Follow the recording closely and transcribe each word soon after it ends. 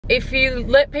if you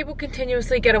let people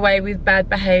continuously get away with bad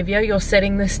behavior, you're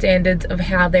setting the standards of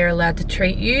how they're allowed to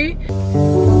treat you.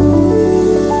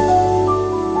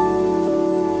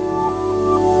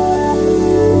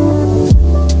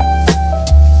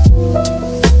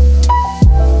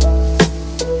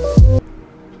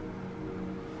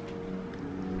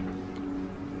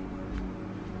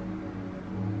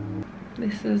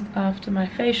 This is after my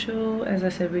facial. As I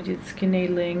said, we did skin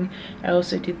needling. I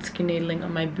also did skin needling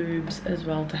on my boobs as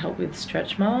well to help with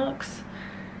stretch marks.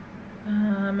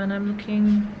 And I'm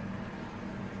looking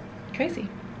crazy.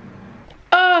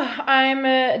 Oh, I'm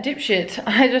a dipshit.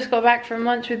 I just got back from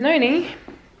lunch with Noni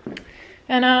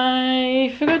and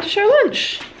I forgot to show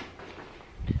lunch.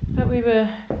 But we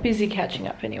were busy catching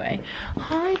up anyway.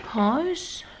 Hi,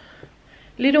 Posh.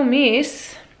 Little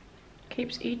Miss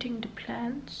keeps eating the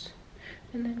plants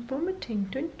and then vomiting,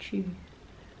 don't you?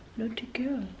 Naughty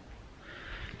girl.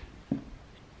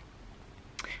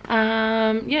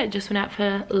 Yeah, just went out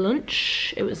for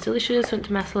lunch. It was delicious. Went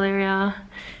to Masalaria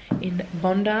in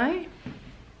Bondi.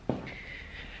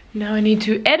 Now I need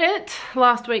to edit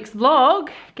last week's vlog,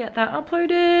 get that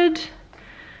uploaded,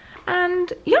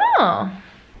 and yeah.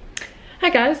 Hi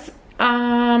guys.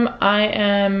 I'm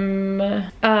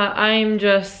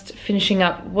just finishing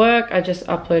up work. I just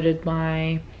uploaded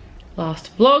my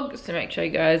last vlog, so make sure you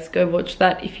guys go watch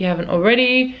that if you haven't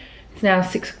already. It's now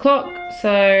 6 o'clock,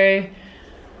 so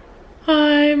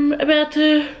I'm about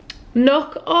to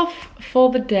knock off for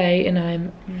the day and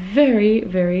I'm very,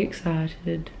 very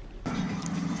excited.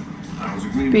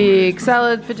 Big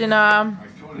salad for dinner,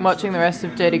 watching the rest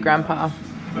of Dirty Grandpa.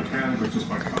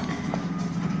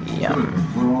 Yum.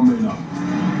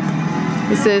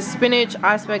 This is spinach,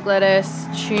 iceberg lettuce,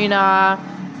 tuna,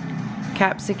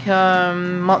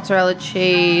 capsicum, mozzarella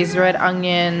cheese, red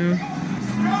onion,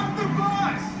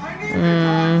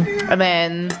 and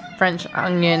then French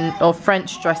onion or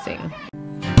French dressing.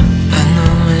 I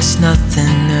know it's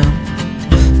nothing new,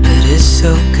 but it's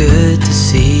so good to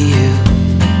see you.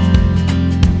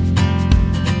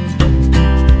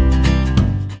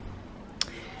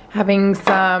 Having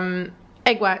some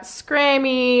egg white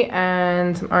scrammy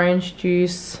and some orange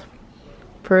juice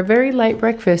for a very late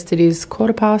breakfast. It is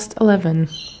 11:15.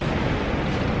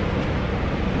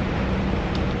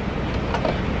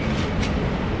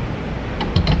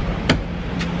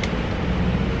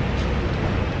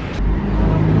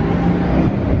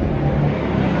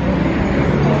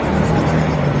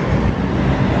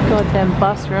 Goddamn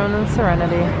bus ruining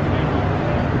Serenity.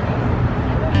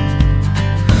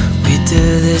 We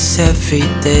do this every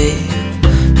day,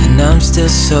 and I'm still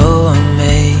so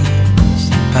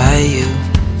amazed by you.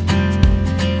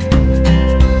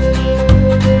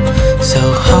 So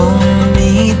hold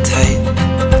me tight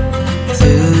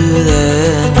through the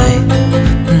night.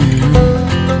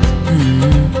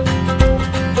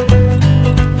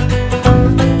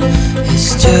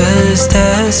 It's just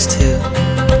us two,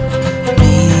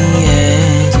 me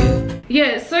and you.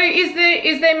 Yeah, so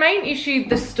is their main issue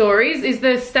the stories? Is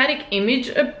the static image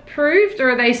approved, or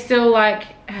are they still like...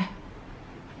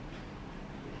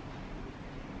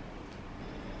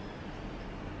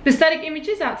 The static image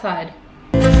is outside.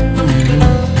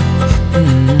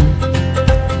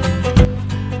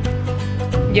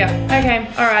 Yeah, okay,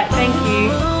 alright, thank you.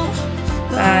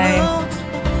 Bye.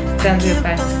 Sounds good,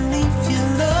 bye.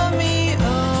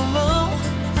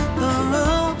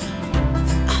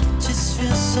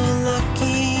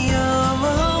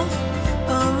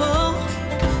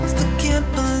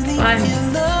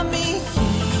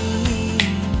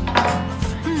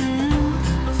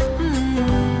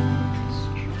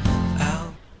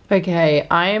 Okay,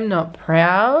 I am not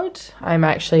proud. I'm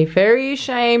actually very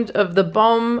ashamed of the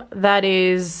bomb that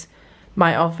is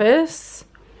my office.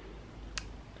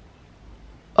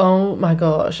 Oh my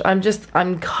gosh,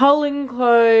 I'm culling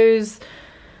clothes.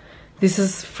 This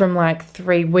is from like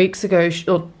 3 weeks ago,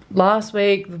 or last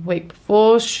week, the week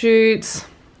before shoots.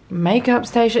 Makeup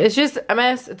station, it's just a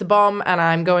mess, it's a bomb, and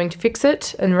I'm going to fix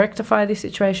it and rectify this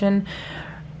situation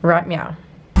right meow.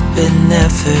 It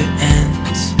never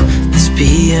ends, let's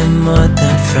be more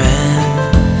than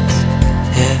friends,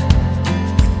 yeah.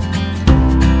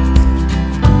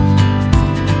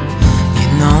 You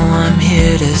know I'm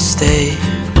here to stay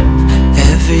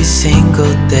every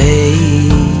single day,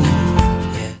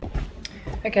 yeah.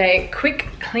 Okay, quick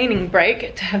cleaning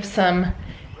break to have some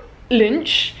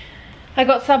lunch. I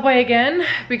got Subway again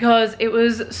because it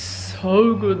was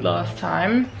so good last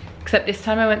time, except this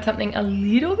time I went something a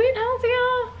little bit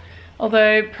healthier,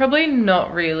 although probably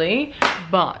not really.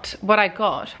 But what I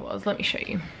got was, let me show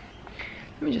you.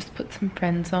 Let me just put some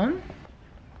Friends on.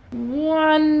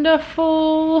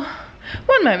 Wonderful.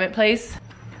 One moment, please.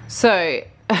 So,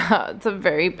 it's a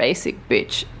very basic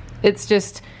bitch. It's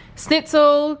just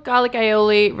schnitzel, garlic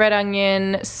aioli, red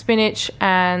onion, spinach,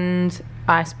 and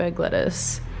iceberg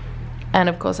lettuce. And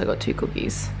of course I got 2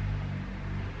 cookies.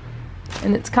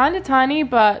 And it's kind of tiny,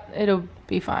 but it'll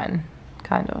be fine,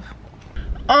 kind of.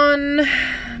 On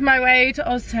my way to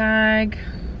Oztag.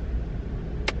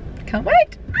 Can't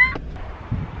wait.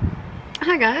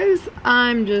 Hi guys,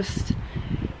 I'm just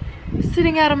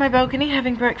sitting out on my balcony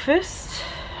having breakfast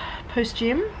post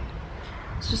gym.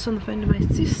 I was just on the phone to my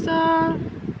sister.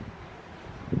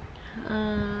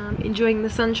 Enjoying the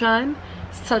sunshine.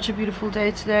 It's such a beautiful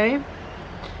day today.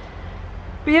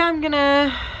 But yeah,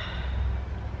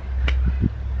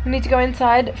 I need to go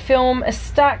inside, film a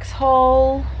Stax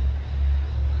haul.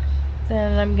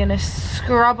 Then I'm gonna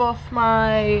scrub off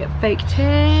my fake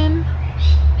tan.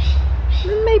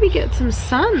 And maybe get some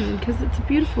sun, because it's a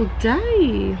beautiful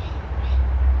day.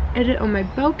 Edit on my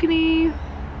balcony.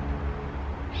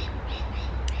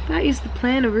 That is the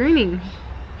plan of Rooney.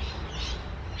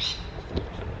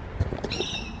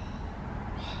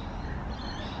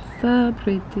 So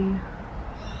pretty.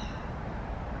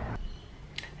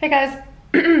 Hey guys,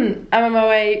 I'm on my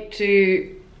way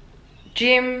to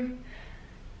gym.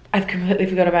 I've completely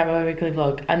forgot about my weekly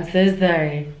vlog. I'm so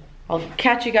sorry. I'll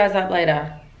catch you guys up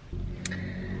later.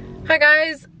 Hi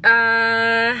guys,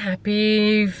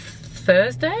 happy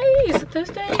Thursday? Is it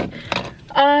Thursday?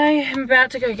 I am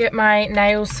about to go get my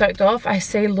nails soaked off. I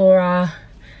see Laura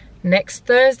next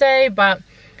Thursday, but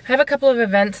I have a couple of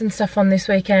events and stuff on this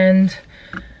weekend,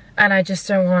 and I just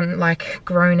don't want like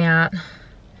grown out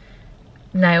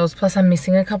nails, plus I'm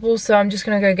missing a couple, so I'm just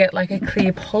gonna go get like a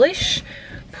clear polish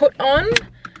put on.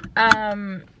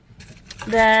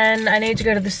 Then I need to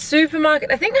go to the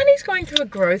supermarket. I think Honey's going through a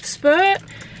growth spurt.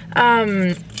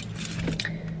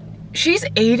 She's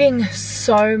eating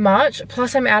so much,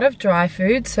 plus I'm out of dry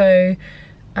food, so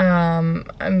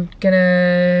I'm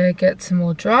gonna get some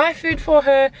more dry food for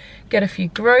her, get a few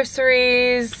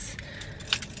groceries.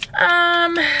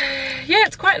 Yeah,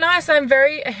 it's quite nice. I'm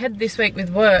very ahead this week with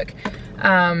work,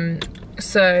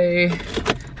 so I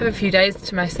have a few days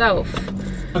to myself.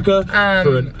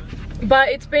 But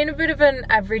it's been a bit of an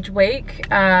average week.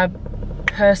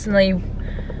 Personally,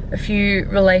 a few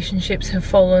relationships have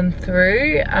fallen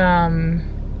through.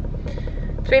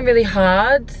 It's been really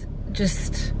hard,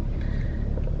 just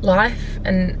life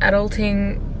and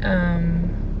adulting.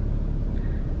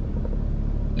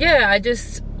 Yeah, I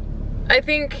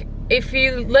think if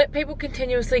you let people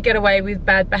continuously get away with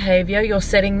bad behavior, you're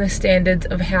setting the standards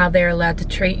of how they're allowed to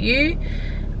treat you.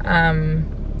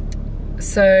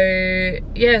 So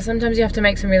yeah, sometimes you have to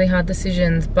make some really hard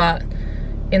decisions, but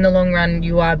in the long run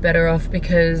you are better off,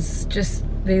 because just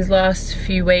these last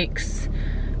few weeks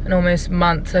and almost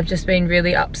months I've just been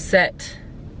really upset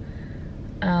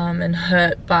and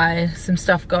hurt by some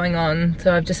stuff going on,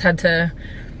 so I've just had to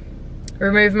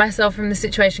remove myself from the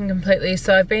situation completely.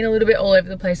 So I've been a little bit all over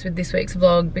the place with this week's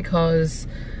vlog, because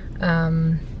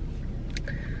I've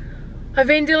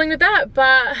been dealing with that,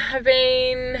 but I've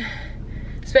been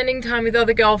spending time with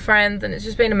other girlfriends and it's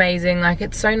just been amazing. Like,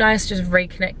 it's so nice just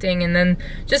reconnecting and then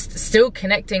just still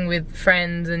connecting with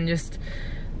friends and just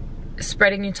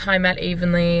spreading your time out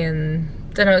evenly, and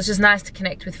I don't know, it's just nice to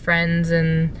connect with friends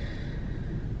and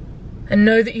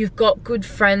know that you've got good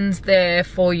friends there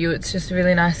for you. It's just a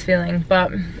really nice feeling.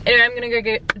 But anyway, I'm gonna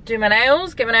go do my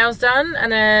nails, get my nails done, and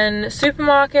then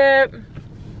supermarket. I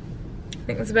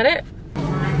think that's about it.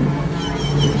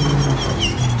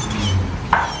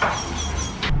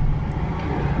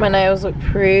 My nails look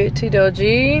pretty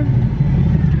dodgy,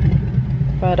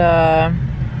 but at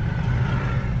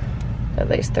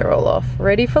least they're all off.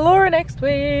 Ready for Laura next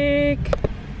week.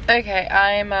 Okay,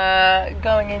 I'm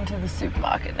going into the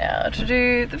supermarket now to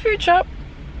do the food shop.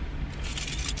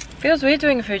 Feels weird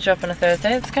doing a food shop on a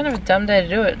Thursday. It's kind of a dumb day to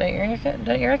do it, don't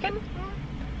you reckon?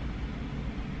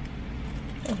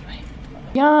 Anyway.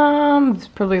 Yum! It's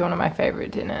probably one of my favorite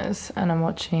dinners, and I'm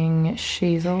watching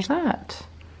She's All That.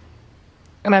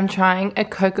 And I'm trying a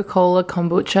Coca-Cola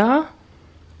kombucha,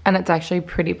 and it's actually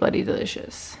pretty bloody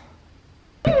delicious.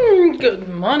 Good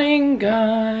morning,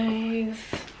 guys.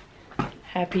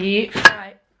 Happy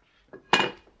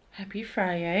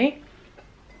Friday.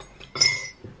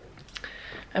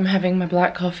 I'm having my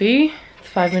black coffee. It's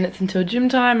 5 minutes until gym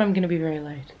time. I'm gonna be very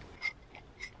late.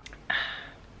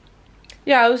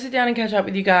 Yeah, I'll sit down and catch up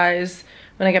with you guys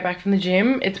when I get back from the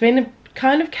gym. It's been a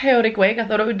kind of chaotic week. I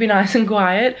thought it would be nice and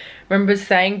quiet. I remember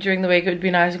saying during the week it would be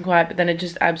nice and quiet, but then it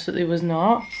just absolutely was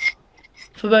not.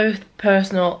 For both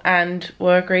personal and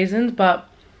work reasons, but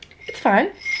it's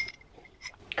fine.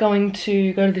 Going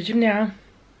to go to the gym now.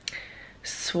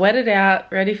 sweated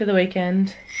out, ready for the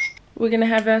weekend. We're gonna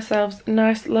have ourselves a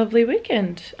nice, lovely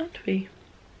weekend, aren't we?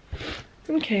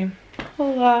 Okay,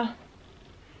 I'll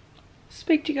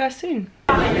speak to you guys soon.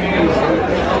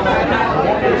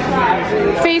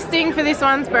 Feasting for this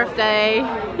one's birthday.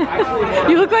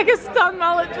 You look like a stunned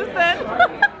mullet just then.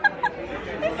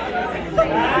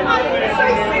 I'm so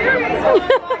serious.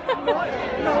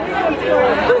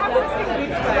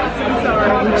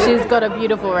 She's got a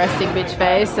beautiful resting bitch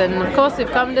face, and of course we've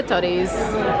come to Toddy's.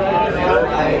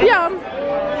 Yum!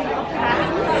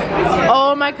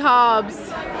 All my carbs.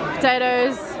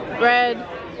 Potatoes, bread.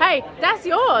 Hey, that's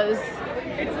yours.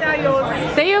 It's now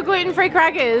yours. They're your gluten-free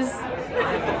crackers.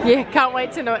 Yeah, can't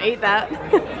wait to not eat that.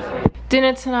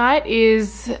 Dinner tonight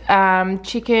is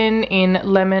chicken in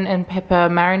lemon and pepper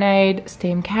marinade,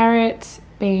 steamed carrots,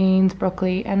 beans,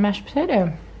 broccoli and mashed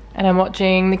potato. And I'm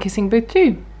watching The Kissing Booth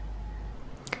 2.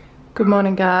 Good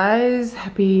morning guys,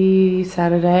 happy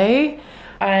Saturday.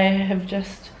 I have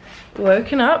just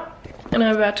woken up and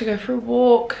I'm about to go for a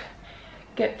walk,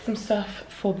 get some stuff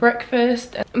for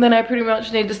breakfast, and then I pretty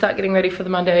much need to start getting ready for the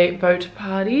Monday boat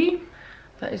party.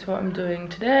 That is what I'm doing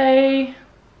today.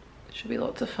 Should be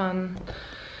lots of fun.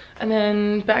 And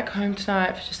then back home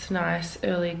tonight for just a nice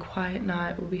early quiet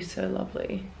night will be so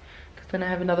lovely, because then I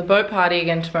have another boat party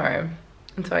again tomorrow,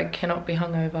 and so I cannot be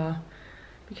hungover,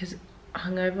 because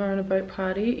hungover on a boat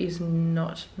party is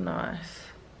not nice.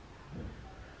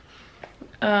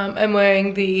 I'm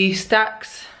wearing the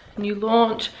Stax new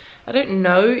launch. I don't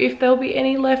know if there'll be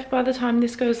any left by the time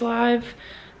this goes live,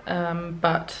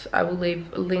 but I will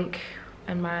leave a link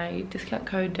and my discount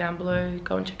code down below.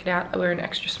 Go and check it out. I wear an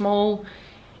extra small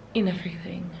in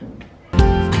everything.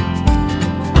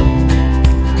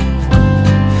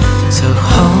 So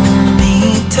hold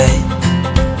me tight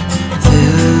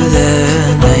through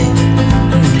the night.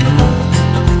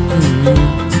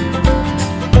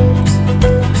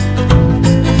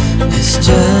 It's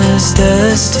just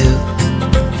us two,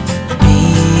 me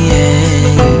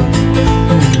and you.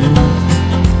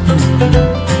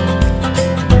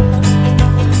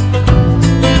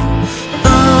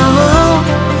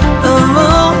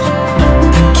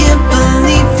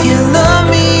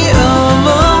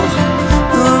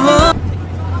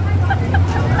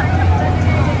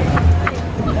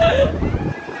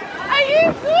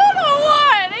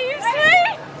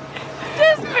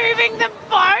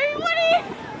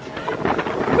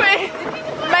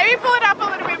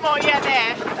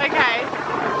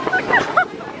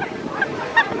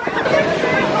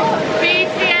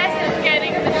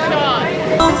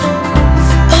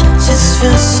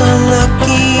 Feel so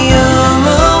lucky,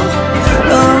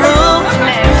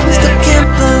 still can't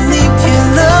believe you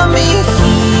love me.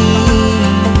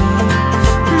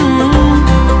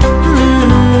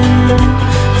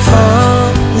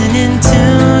 Falling into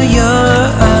your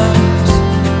arms,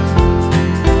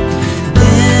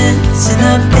 dancing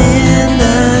up in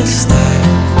the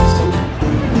stars.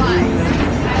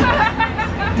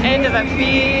 End of a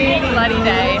big bloody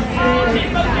day.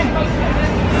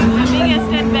 I'm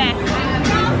biggest and best.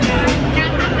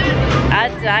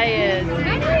 I'm tired.